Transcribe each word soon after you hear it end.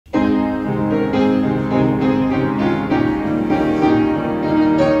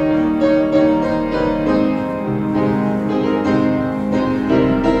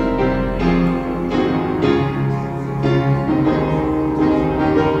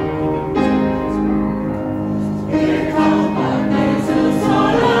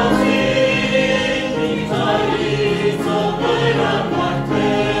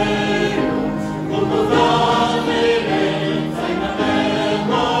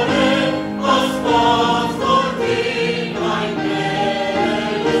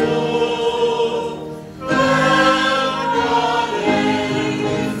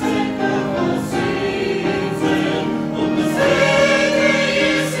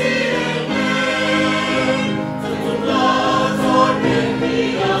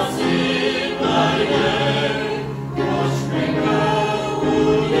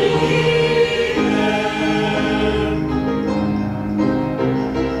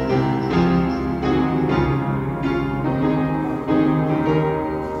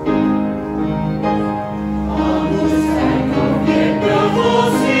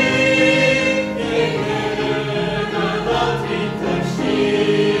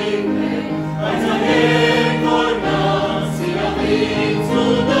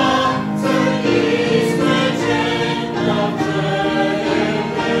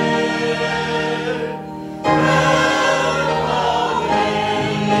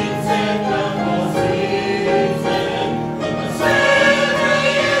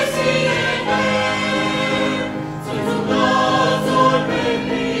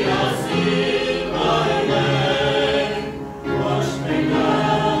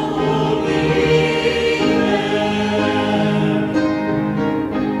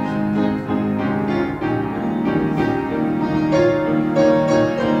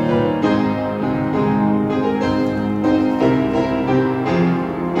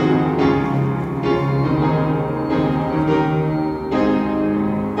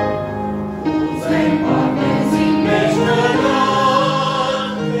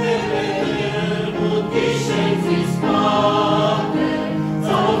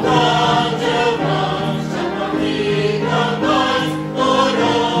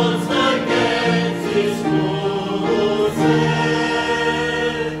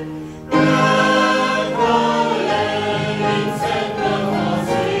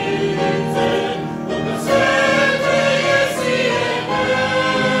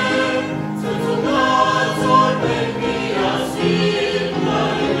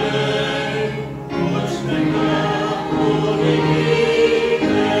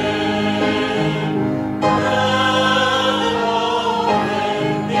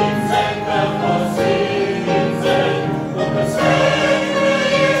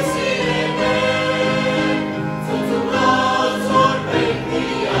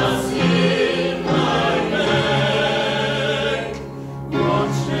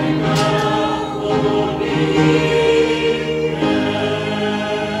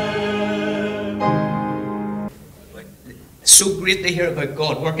to hear about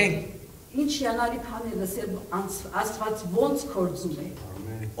God working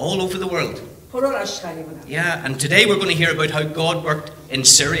all over the world. Yeah, and today we're going to hear about how God worked in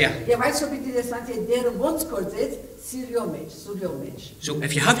Syria. So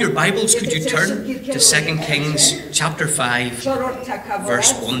if you have your Bibles, could you turn to 2 Kings chapter 5,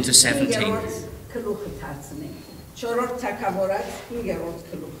 verse 1 to 17.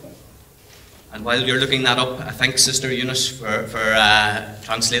 And while you're looking that up, I thank Sister Eunice for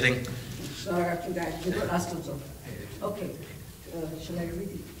translating. Okay, shall I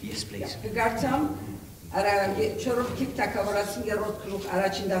read it? Yes, please.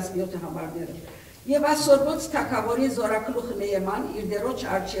 Եվ ասորոց թագավորի զորակլուխ Նեեման իր դերոջ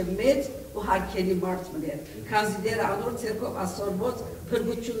արչև մեծ ու հարկերի մարդ մներ, քանզի դերը անոր ցերկով ասորոց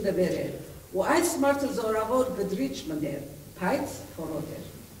փրկություն դվերեր, ու այս մարդը զորավոր գդրիչ մներ, բայց փորոտ էր։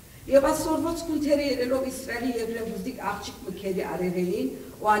 Եվ ասորոց քունթերի երելով Իսրայելի եվրեվուզդիկ աղջիկ մքերի արևելին,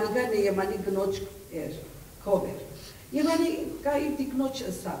 ու անիգա Նեեմանի գնոջ էր, քով էր։ Եվ անիգա իր դիկնոջ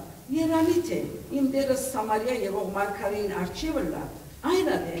ըսա, երանի թե իմ դերս Սամարիա եղող մարգարեին արչևը լա,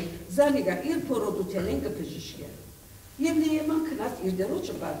 այնադեն զանիգա իր փորոտութեն են կփժշկե։ Եվ Նեեման քնած իր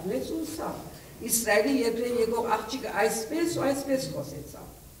դերոջը բարձրեց ու սավ, Իսրայելի եբրե եկող աղջիկը այսպես ու այսպես խոսեցավ։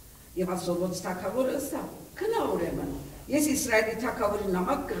 Եվ ասորոց թագավորը ըսավ, քնա ուրեմն, ես Իսրայելի թագավորի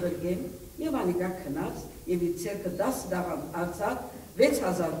նամակ կղրգեմ, եւ անիգա քնած, եւ իր ցերկը 10 դաղան արծաթ,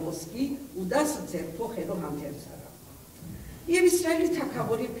 6000 ոսկի ու 10 ցերկ փոխելով հանդերձ արավ։ Եվ Իսրայելի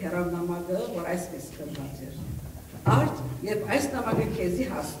թագավորի փերավ նամակը, որ այսպես կրված էր։ Արդ, երբ այս նամակը քեզի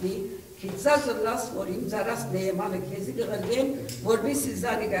հասնի, քիծազրլաս, որ իմ ծարած Նեեմանը քեզի կղրգեմ, որպեսզի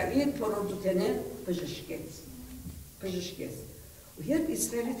զանիգա իր փորոտութենեն բժշկես։ Ու երբ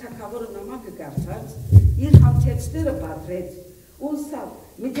Իսրայելի թագավորը նամակը կարդաց, իր հանդերձները պատրեց, ու ասավ,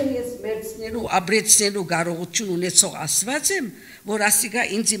 միթե ես մերձնելու, ապրեցնելու կարողություն ունեցող Աստված եմ, որ ասիգա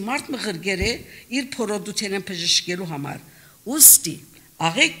ինձի մարդ մղրգեր է իր փորոտութենեն բժշկելու համար։ Ուստի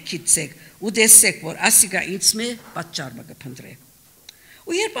աղեք քիծեք ու դեսեք, որ ասիգա ինձ մե պատճառը կփնտրե։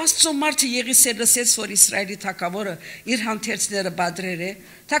 Ու երբ Աստծո մարդը Եղիսե լսեց, որ Իսրայելի թագավորը իր հանդերձները բادرեր է,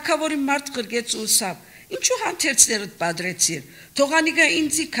 թագավորի մարդ գրգեց ու ասավ. Ինչու հանդերձներդ բادرեցիր, թող անիգա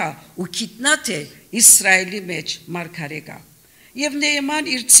ինձի կա ու գիտնա թե Իսրայելի մեջ մարգարե կա։ Եվ Նեեման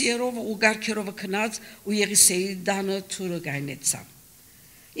իր ցիերով ու գարքերով քնած ու Եղիսեի դանը թուրը գայնեցավ։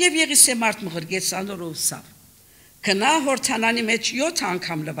 Եվ Եղիսե մարդ մղրգեց անոր ու ասավ. Քնա հորթանանի մեջ 7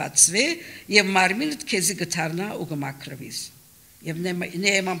 անգամ լվացվե եւ մարմինդ քեզի գթարնա ու գմակրվիս։ Եվ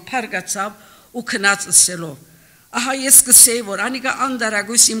Նեեման փարգացավ ու քնած ասելով. Ահա ես կսեի, որ անիգա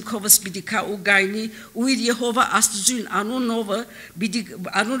անդարագույս իմ քովս պիտի կա ու գայնի ու իր Եհովա Աստծուն անունը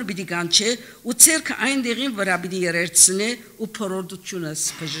պիտի կանչե ու ցերկը այն դեղին վրա պիտի երերցնե ու փորոտությունս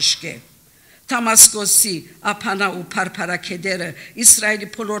բժշկե։ Դամասկոսի ափանա ու փարփարակեդերը Իսրայելի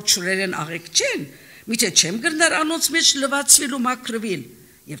բոլոր ճուրերեն աղեք չեն, միթե չեմ գրնար անոնց մեջ լվացվել ու մակրվել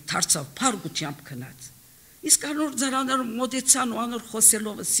եւ դարձավ փարգությամբ քնած։ Իսկ անոր ծառաները մոտեցան ու անոր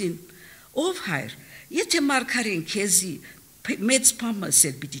խոսելով ասին. Ով հայր, եթե մարգարեն քեզի մեծ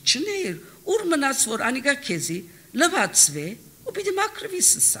բամասեր պիտի չներ, ուր մնաց որ անիգա քեզի լվացվե ու պիտի մակրվի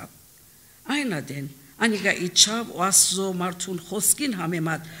սա։ Այնադեն անիգա իջավ ու Աստծո մարդուն խոսքին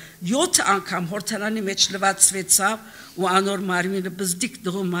համեմատ 7 անգամ հորթանանի մեջ լվացվեցավ ու անոր մարմինը բզդիկ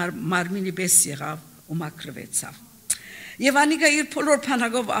դու մարմինի պես եղավ ու մակրվեցավ։ Եվ անիգա իր բոլոր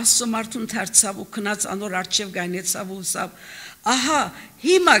փանագով Աստծո մարդուն դարձավ ու քնած անոր արչև գայնեցավ ու ասավ. Ահա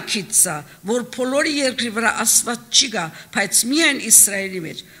հիմա քիծա, որ բոլորի երկրի վրա Աստված չի գա, բայց միայն Իսրայելի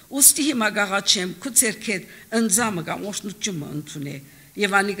մեջ։ Ոստի հիմա գաղաչեմ, քու ցերքետ ընձամը կամ օշնությունը ընդունե։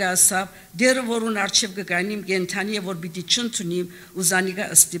 Եվ անիգա ասավ. դերը որուն արչև կգայնիմ գենթանի է, որ պիտի չընդունիմ, ու զանիգա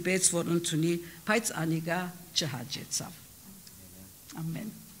ըստիպեց, որ ընդունի, բայց անիգա չհաջեցավ։ Amen.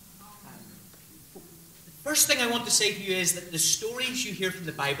 First thing I want to say to you is that the stories you hear from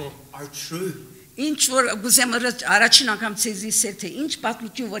the Bible are true. Ինչ որ գուզեմ առաջին անգամ ցեզի սեթե ինչ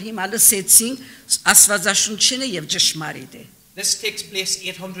պատմություն որ հիմա լսեցինք Աստվածաշունչն է եւ ճշմարիտ է։ This takes place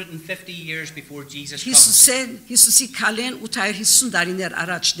 850 years before Jesus comes. Հիսուսի քալեն 850 տարիներ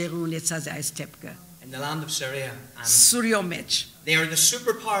առաջ դեղի ունեցած է այս դեպքը։ In the land of Syria. Սուրիո մեջ։ They are the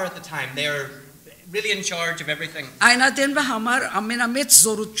superpower at the time. They are really in charge of everything. Այնադենվա համար ամենամեծ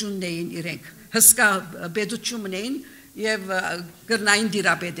զորությունն էին իրենք։ Հսկա բեդությունն էին եւ գրնային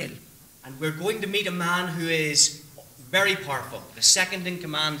դիրապետել։ And we're going to meet a man who is very powerful, the second in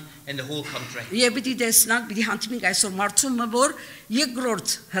command in the whole country. Եվ պիտի տեսնանք, պիտի հանդիպենք այսօր մարդուն, որ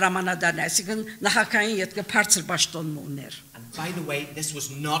երկրորդ հրամանատարն է, այսինքն նախագահային ետքը բարձր պաշտոն ուներ։ And by the way, this was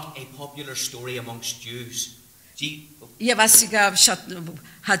not a popular story amongst Jews. Եվ ասիկա շատ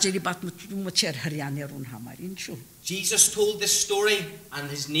հաջելի պատմությունը չէր հрьяաներուն համար, ինչու։ Jesus told this story and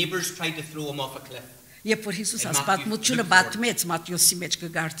his neighbors tried to throw him off a cliff. Երբ որ Հիսուս այս պատմությունը պատմեց Մատթեոսի մեջ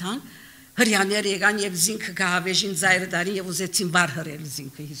կգարտան, հрьяաները եկան եւ զինքը գահավեժին ծայրը դարին եւ ուզեցին վար հրել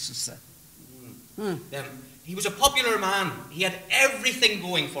զինքը Հիսուսը։ He was a popular man. He had everything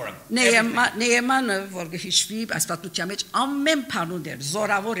going for him. Նեեմանը, որ գհիշվի, այս պատմության մեջ ամեն բան ուներ,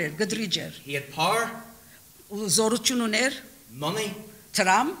 զորավոր էր, գդրիջ էր։ He had power, զորություն ուներ, money,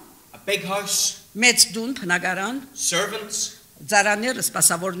 տրամ, a big house, մեծ դուն, բնակարան, servants, ծառաներ,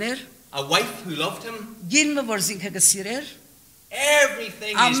 սպասավորներ, a wife who loved him. գինը, որ զինքը գսիրեր,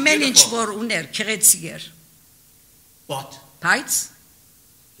 everything is ամեն ինչ beautiful. որ ուներ, քեղեցիկ էր։ But Բայց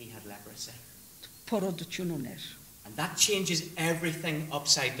he had leprosy. փորոդություն ուներ։ And that changes everything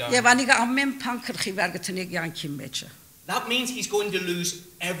upside down. Եվ անիկա ամեն բան քրխի վար գտնի յանքի մեջը։ That means he's going to lose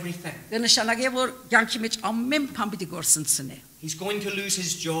everything. Կնշանակե որ յանքի մեջ ամեն բան պիտի գործընծնի։ He's going to lose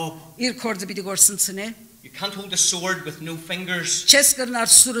his job. Իր կորձը պիտի գործընծնի։ You can't hold a sword with no fingers. Չես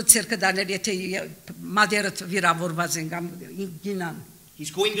կրնար սուրը ցերկը դանել, եթե մադերը վիրավորված են կամ գինան։ He's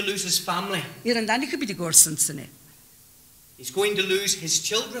going to lose his family. Իր ընտանիքը պիտի գործընծնի։ He's going to lose his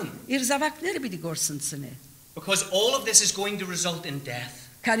children. Իր զավակները պիտի գործընծնի։ Because all of this is going to result in death.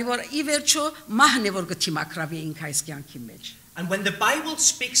 Քանի որ ի վերջո մահն է որ գտիմակրավի ինք այս կյանքի մեջ։ And when the Bible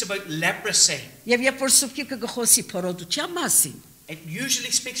speaks about leprosy, Եվ երբ որ սուփիկը գխոսի փորոդության մասին, it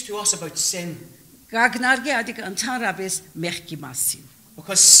usually speaks to us about sin. կագնարգի ադիկ ընդհանրապես մեղքի մասին։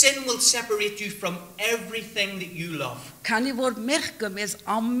 Because sin will separate you from everything that you love. Քանի որ մեղքը մեզ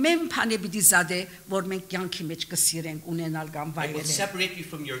ամեն բանը պիտի զադե, որ մենք կյանքի մեջ կսիրենք ունենալ կամ It will վայելել։ separate you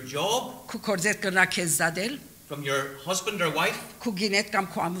from your job, Քու կորձեր կնա քեզ զադել, from your husband or wife, քու գինետ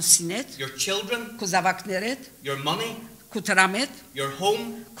կամ քու ամուսինետ, your children, քու զավակներետ, your money, քու տրամետ, your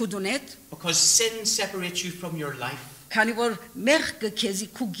home, քու դունետ, because sin separates you from your life. քանի որ մեղքը քեզի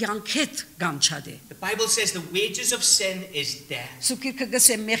քու կյանքետ գանչադե։ The Bible says the wages of sin is death. Սուքիրքը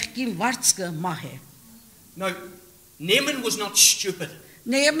գսե մեղքին վարձքը մահ է։ Now, Naaman was not stupid.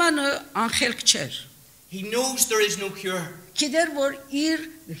 Նեեմանը անխելք չէր։ He knows there is no cure, Գիտեր որ իր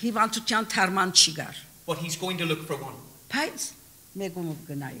հիվանդության թարման չի գար։ but he's going to look for one. Բայց մեգում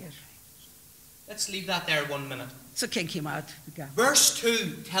գնայր։ Let's leave that there 1 minute. Ցկենք հիմա գա։ Verse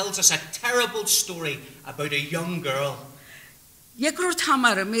 2 tells us a terrible story about a young girl. Երկրորդ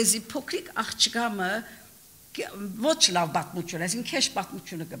համարը մեզի փոքրիկ աղջկամը ոչ լավ պատմություն, այսինքն քեշ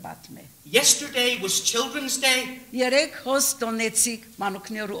պատմությունը կբատմե։ Yesterday was Children's Day. Երեք հոս տոնեցիկ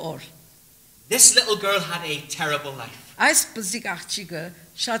մանուկներու օր։ This little girl had a terrible life. Այս բզիկ աղջիկը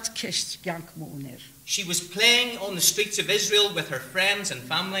շատ քեշ կյանք ուներ։ She was playing on the streets of Israel with her friends and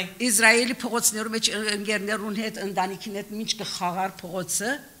family. Իսրայելի փողոցներում մեջ ընկերներուն հետ ընտանիքին հետ ինչ կխաղար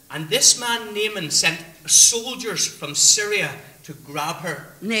փողոցը։ And this man Naaman sent soldiers from Syria to grab her.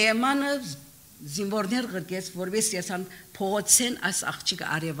 Նեեմանը զինվորներ գրկեց, որպես եսան փողոցեն այս աղջիկը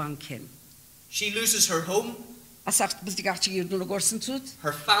արևանքեն։ She loses her home, Ասած բզիկ աղջիկը իր դուրը գործընծուց,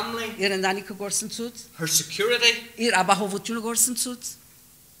 her family, իր ընտանիքը գործընծուց, her security, իր ապահովությունը գործընծուց։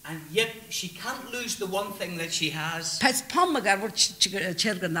 and yet she can't lose the one thing that she has, Բայց փամը գար որ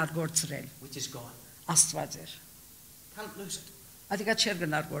չեր գնար գործրել, which is God. Աստված էր։ Can't lose it. Ադիկա չեր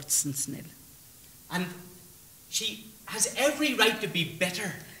գնար գործընծնել։ And she has every right to be bitter.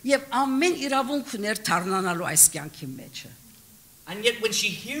 Եվ ամեն իրավունք ուներ դառնալու այս կյանքի մեջը։ And yet when she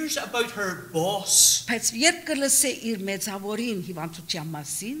hears about her boss, Բայց երբ կլսե իր մեծավորին հիվանդության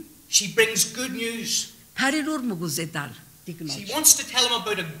մասին, she brings good news. հարիրուր մգուզե դալ She դիկնոջ։ wants to tell him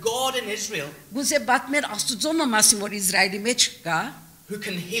about a God in Israel Գուզե բատմեր Աստուծո մասին որ Իսրայելի մեջ կա, who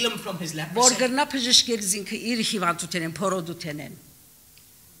can heal him from his որ leprosy. գրնա բժշկել զինքը իր հիվանդութենեն, փորոդութենեն։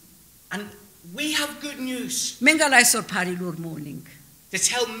 And we have good news Մենք ալ այսօր հարիրուր մունենք, to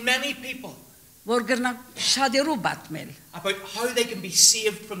tell many people որ գրնա շատերու բատմել, about how they can be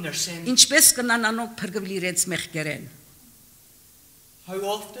saved from their sin. ինչպես կնան անոնք փրկվել իրենց մեղքերեն։ How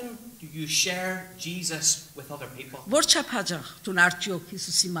often do you share Jesus with other people? Որ չափ հաջող դու արդյոք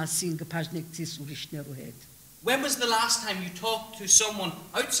Հիսուսի մասին կփաժնեկցես ուրիշներու հետ։ When was the last time you talked to someone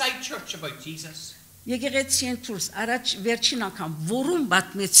outside church about Jesus? Եկեղեցին դուրս առաջ վերջին անգամ որում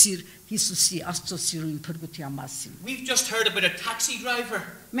բատմեցիր Հիսուսի Աստծո սիրուն փրկության մասին։ We've just heard about a taxi driver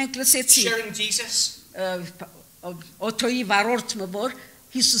Մենք լսեցինք sharing Jesus. օտոյի վարորդը որ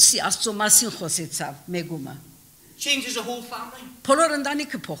Հիսուսի Աստծո մասին խոսեցավ մեգումը։ Changes a whole family. Բոլոր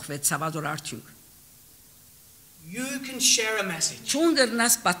ընտանիքը փոխվեցավ ադոր արդյունք։ You can share a message. Չուն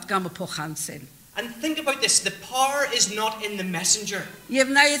գրնաս պատկամը փոխանցել։ And think about this, the power is not in the messenger.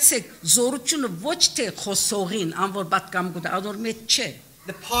 Եվ նայեցեք, զորությունը ոչ թե խոսողին, անոր պատկամ գուտա, ադոր մեջ չէ։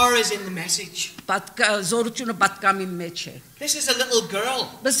 The power is in the message. Զորությունը պատկամի մեջ է։ This is a little girl,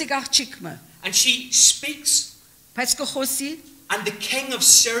 Բսիկ աղջիկը, and she speaks, բայց կխոսի and the king of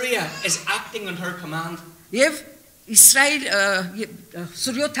Syria is acting on her command. եւ Իսրայել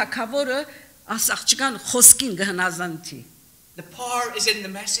Սուրյո թագավորը աս աղջկան խոսքին գհնազանդի, The power is in the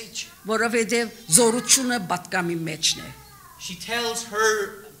message. որովհետեւ զորությունը պատկամի մեջն է։ She tells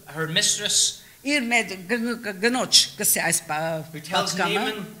her mistress, Իր մեծ գնոջ գսե այս who tells պատկամը,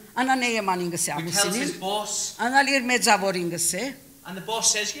 Naaman, անա Նեեմանին գսե who tells his ամուսինին, boss, անալ իր մեծավորին գսե, and the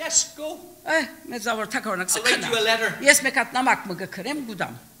boss says, yes, go. մեծավոր թագավորն I'll write you a letter. Ես մեկ հատ նամակ մը գքրեմ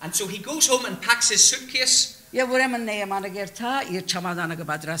գուդամ։ And so he goes home and packs his suitcase Եվ ուրեմն Նեեմանը գերտա իր չամադանը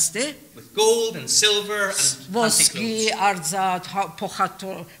կպատրաստի, with gold and silver and fancy ոսկի, clothes. արձած,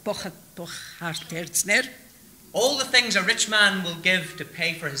 փոխհարթերցներ, All the things a rich man will give to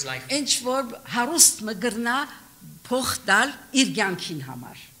pay for his life. ինչ որ հարուստ մգրնա փոխ տալ իր կյանքին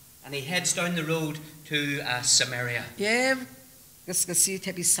համար։ And he heads down the road to Samaria. Եվ կսկսի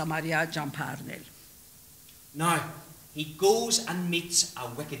թեպի Սամարիա ճամփարնել։ Now, he goes and meets a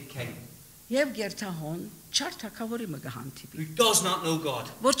wicked king Եվ գերտահոն չար թագավորի մը գահանտիպի, who does not know God,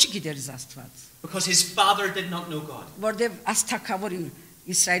 որ չգիտեր Աստված, because his father did not know God. որտեվ աս թագավորին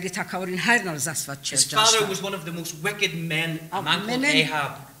Իսրայելի թագավորին հայրն ասված չէր His father ճաշտա։ was one of the most wicked men, a man called Ամենեն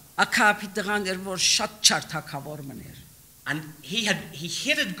Ahab. Ակապի տղան էր, որ շատ չար թագավոր մներ։ And he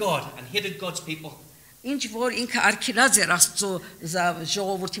hated God and hated God's people. Ինչ որ ինքը արքիլած էր Աստծո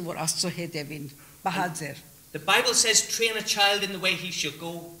ժողովրդին, որ Աստծո հետևին բահած էր։ The Bible says, train a child in the way he shall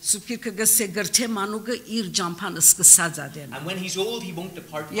go, Սուփիկը գսե գրթե մանուկը իր ջամփան սկսած ադեն։ and when he's old, he won't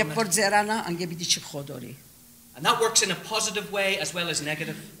depart from Եվ որ it. ձերանա անգեբիդի չխոդորի։ And that works in a positive way as well as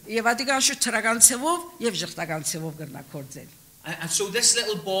negative. Եվ ադիգաշու թրական ցևով եւ ժխտական ցևով գրնա կործել։ And so this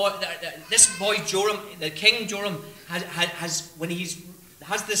little boy, this boy Joram, the king Joram,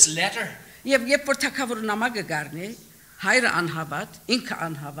 has this letter. Եվ երբ որ թագավորը նամակը գարնի, հայրը անհավատ, ինքը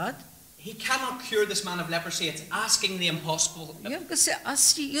անհավատ, He cannot cure this man of leprosy. It's asking the impossible. եւ գսե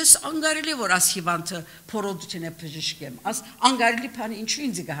ասի ես անգարելի որ աս հիվանդը փորոդություն է բժշկեմ, աս անգարելի բանը ինչու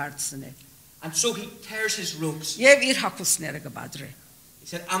ինձ գահարցնե։ And so he tears his robes. Եվ իր հակուսները կբադրե։ He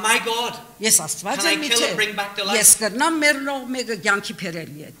said, am I God? Ես Աստված Can I եմ kill միթե։ and bring back to life? Ես կրնամ մերնող մեկը կյանքի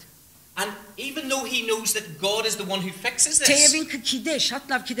բերել իդ։ And even though he knows that God is the one who fixes Թեև this, ինքը գիտե, շատ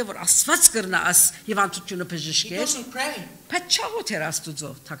լավ գիտե որ Աստված կրնա աս հիվանդությունը he բժշկել, doesn't pray. բայց չաղոթ էր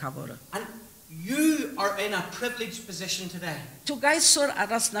Աստուծո թագավորը։ And you are in a privileged position today. Դու գայսոր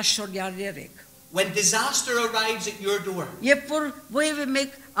առանձնաշորյալեր եք։ When disaster arrives at your door, Երբ որ ովևէ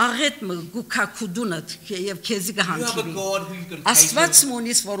մեկ աղետ մը գուքա քուդունդ եւ քեզի you have a կհանդիպի։ God who you can pray Աստված to.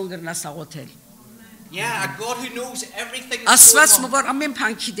 մունից որուն գրնաս աղոթել։ Yeah, a God who knows everything that's Աստված going on. մը որ ամեն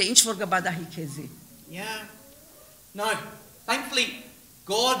բան գիտե, ինչ որ կբադահի քեզի։ Yeah. Now, thankfully,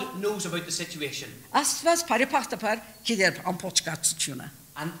 God knows about the situation. Աստված բարեփոխտապար գիտեր ամբողջ կացությունը։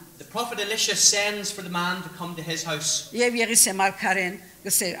 And the prophet Elisha sends for the man to come to his house. Եվ Եղիսե մարգարեն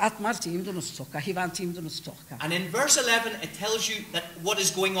գսե ատմարտի իմ դունս թողա, հիվանդի իմ դունս թողա։ And in verse 11, it tells you that what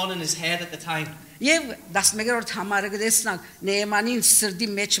is going on in his head at the time. Եվ 11-րդ համարը գտեսնանք Նեեմանին սրդի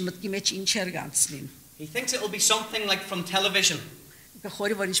մեջ մտքի մեջ ինչեր գանցնին։ He thinks it will be something like from television.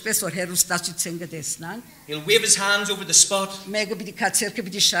 Գխորի որ ինչպես որ հերոստացություն գտեսնանք, He'll wave his hands over the spot, մեկը պիտի կացերքը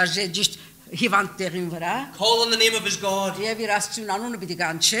պիտի շարժե ճիշտ հիվանդ տեղին վրա, call on the name of his God, եւ իր Աստծուն անունը պիտի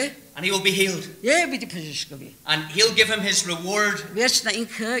կանչե, and he will be healed. եւ պիտի բժշկվի։ And he'll give him his reward, Վերջնա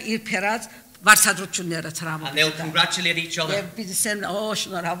ինքը իր փերած վարչադրությունները and տրամը։ they'll congratulate each other. Եվ պիտի սեն օ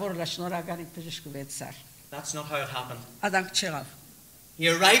շնորհավոր լա շնորհակալի բժշկվեցար։ That's not how it happened. Ադանք չեղավ։ He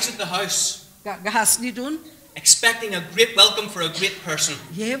arrives at the house, Գահասնի դուն expecting a great welcome for a great person.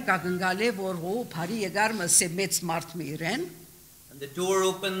 եւ գագնգալե որ հո բարի եկար մսե մեծ մարդ մի իրեն, And the door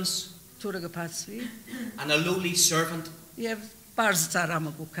opens, թուրը գբացվի and a lowly servant, եւ բարձ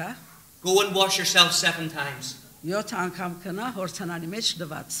ծարամը գուքա, go and wash yourself 7 times. 7 անգամ կնա հորցանանի մեջ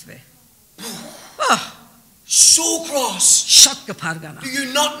դվածվե։ So cross. Շատ կփարգանա։ Do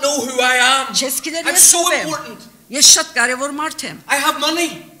you not know who I am? Չես գիտեր I'm ես so ով եմ։ important. Ես շատ կարևոր մարդ եմ։ I have money.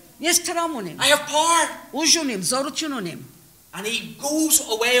 Ես տրամ ունեմ, I have power. ուժ ունեմ, զորություն ունեմ։ And he goes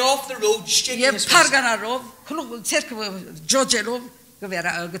away off the road shaking Եվ his fist. փարգանարով, ցերկը ջոջելով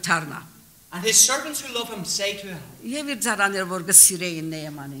գթարնա։ And his servants who love him say to him, Եվ իր ծառաները որ գսիրեին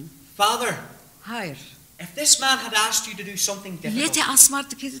Նեեմանին։ Father, Հայր, if this man had asked you to do something եթե difficult,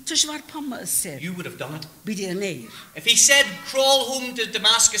 ասմարտը քեզ դժվար բան ասեր, you would have done it. պիտի նեիր։ If he said, crawl home to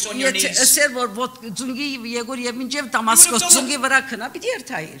Damascus on your Եթե knees, ասեր որ ոտ ձունգի եկոր եւ մինչեւ Դամասկոս ձունգի վրա քնա, պիտի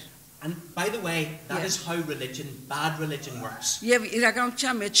երթայիր։ and by the way, that Yeah. is how religion, bad religion works. Եվ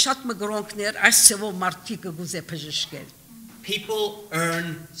իրականության մեջ շատ մգրոնքներ այս ցևով մարդիկ գուզե բժշկել։ people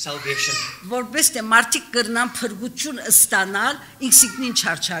earn salvation. Որպես թե մարդիկ կրնան փրկություն ստանալ ինքսիկնին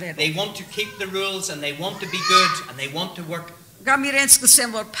չարչարել։ They want to keep the rules and they want to be good and they want to work. Կամ իրենց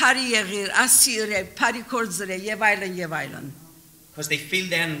կսեն որ բարի եղիր, ասիրե, բարի կորձրե եւ այլն եւ այլն։ Because they feel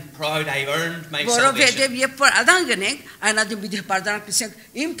then proud, I earned my Որովհետեւ salvation. երբ որ ադան գնենք, այնադի պիտի բարդանանք ասենք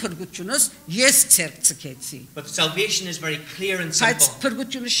իմ փրկությունս ես ցերկ ցկեցի։ But salvation is very clear and Բայց simple.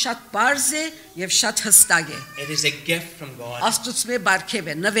 փրկությունը շատ բարձ է եւ շատ հստակ է։ It is a gift from God. Աստծուց մե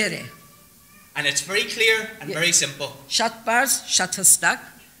բարգև է, նվեր է։ And it's very clear and very simple. Շատ բարձ, շատ հստակ։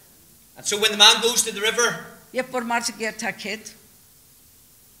 And so when the man goes to the river, Երբ որ մարդը գերթակետ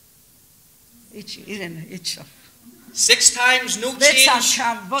իջավ 6 times no Վեց change,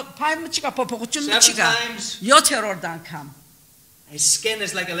 անգամ, փայմը չկա, փոփոխություն 7 չկա։ times, 7-րդ անգամ։ his skin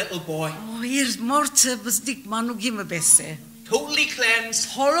is like a little boy, Իր մորցը բզդիկ մանուկի մպես է։ totally cleansed,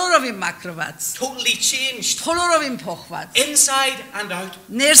 Հոլորովին մակրված, totally changed, հոլորովին փոխված, inside and out.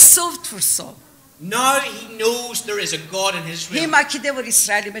 ներսով դուրսով։ Now he knows there is a God in Israel. Հիմա գիտե որ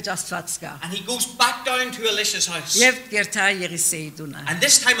Իսրայելի մեջ Աստված կա։ And he goes back down to Elisha's house. Եվ գերտա Եղիսեի դունը։ And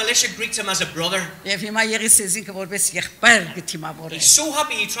this time Elisha greets him as a brother. Եվ հիմա Եղիսեին որպես եղբայր գտիմավոր է։ He's so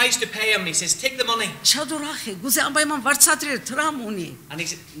happy, he tries to pay him. He says, take the money. Շատ ուրախ է, գուզե անպայման վարձատրել, տրամ ունի։ And he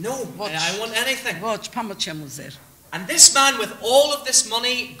said, no, I want anything. Ոչ, փամը չեմ ուզեր։ And this man with all of this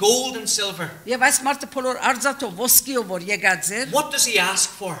money, gold and silver, Եվ այս մարդը բոլոր արձատով, ոսկիով որ եկած էր, what does he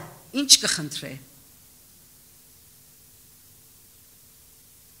ask for? ինչ կխնդրե։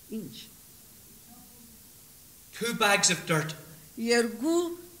 Ինչ 2 bags of dirt.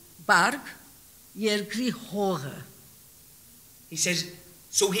 երկու բարգ երկրի հողը He says,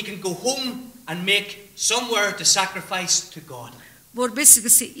 so he can go home and make somewhere to sacrifice to God. որպես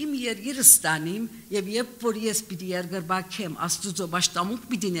գսե իմ երկիրը ստանիմ եւ երբ որ ես պիտի երգրբակեմ աստուծո պաշտամունք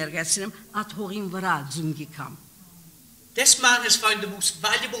պիտի ներկայացնեմ at հողին վրա ձունգի կամ This man has found the most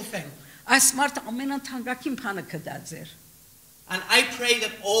valuable thing. այս մարդը ամենաթանկագին բանը կդած էր And I pray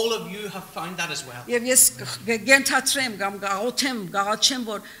that all of you have found that as well. եւ ես գենթացրեմ կամ գաղութեմ գաղաչեմ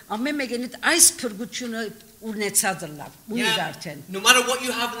որ ամեն մեկին այս փրկությունը ունեցած լավ ունի արդեն No matter what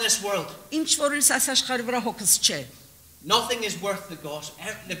you have in this world, ինչ որ ինձ այս աշխարհի վրա հոգս չէ nothing is worth the gospel.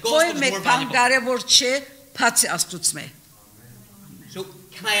 The Ոյ gospel is մեկ more բան valuable. կարևոր չէ բացի աստուծո մե So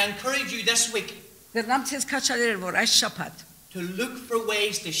can I encourage you this week Գտնամ ցես քաչալեր որ այս շաբաթ to look for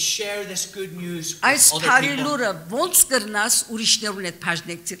ways to share this good news Այս with other բարի people? լուրը ոնց կրնաս ուրիշներուն հետ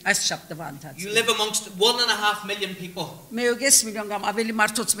բաժնեկցիր այս շաբթվա You ընթացքում live amongst 1.5 million people, Մեյոգես միլիոն կամ ավելի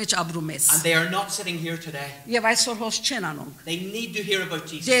մարդոց մեջ ապրում ես and they are not sitting here today. եւ այսօր հոս չեն անում They need to hear about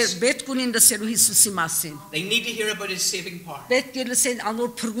դե Jesus. պետք ունին լսելու Հիսուսի մասին They need to hear about his saving power. պետք է լսեն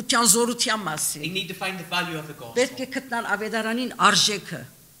անոր փրկության զորության They մասին need to find the value of the gospel. պետք է գտնան ավետարանին արժեքը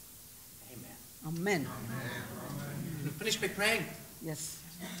Amen. ամեն Finish by praying. Yes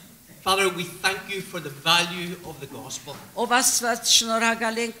Father, we thank you for the value of the gospel. Ով Աստված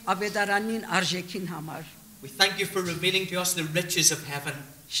շնորհակալ ենք ավետարանին արժեքին համար We thank you for revealing to us the riches of heaven.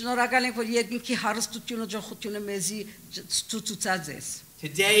 Շնորհակալ ենք որ երկինքի հարստությունը ջոխությունը մեզի ցուցած ես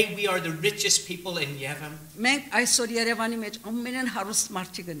Today we are the richest people in Yemen, Մենք այսօր Երևանի մեջ ամենեն հարուստ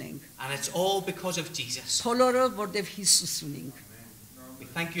մարդիկ ենք and it's all because of Jesus. բոլորը որտեվ Հիսուս ունենք We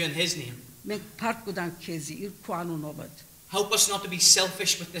thank you in his name. մենք փառք կտանք քեզի իր քո անունով Help us not to be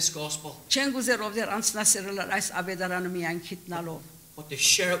selfish with this gospel, չեն գուզեր ով դեր անցնասերել այս ավետարանը միայն քիտնալով but to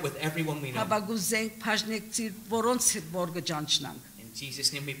share it with everyone we know. հաբա գուզենք բաժնեկցիր որոնց հետ որ գճանչնանք In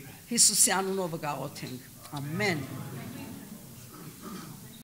Jesus' name we pray. Հիսուսի անունով գաղոթենք ամեն